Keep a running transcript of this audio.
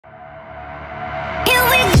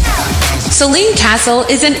Selene Castle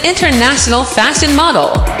is an international fashion model,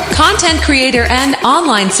 content creator, and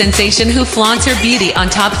online sensation who flaunts her beauty on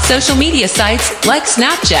top social media sites like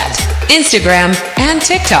Snapchat, Instagram, and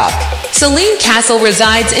TikTok. Selene Castle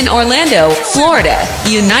resides in Orlando, Florida,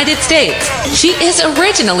 United States. She is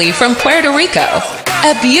originally from Puerto Rico,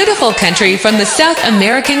 a beautiful country from the South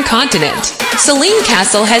American continent. Selene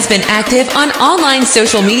Castle has been active on online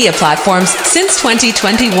social media platforms since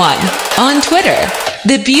 2021. On Twitter,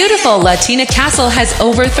 the beautiful Latina Castle has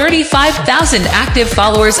over 35,000 active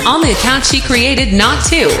followers on the account she created not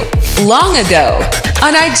too long ago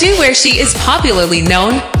on IG, where she is popularly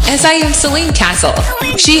known as I Am Selene Castle.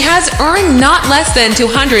 She has earned not less than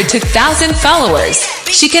 200 to 1,000 followers.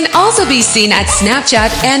 She can also be seen at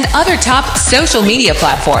Snapchat and other top social media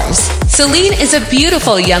platforms. Selene is a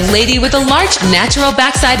beautiful young lady with a large natural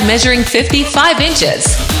backside measuring 55 inches.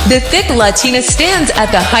 The thick Latina stands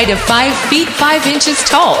at the height of 5 feet 5 inches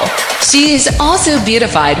tall. She is also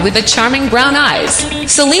beautified with the charming brown eyes.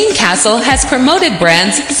 Selene Castle has promoted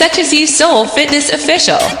brands such as Soul Fitness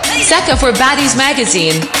Official, Seca for Baddies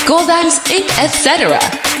Magazine, Goldines Inc., etc.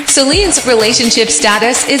 Selene's relationship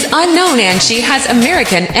status is unknown and she has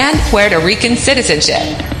American and Puerto Rican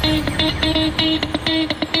citizenship.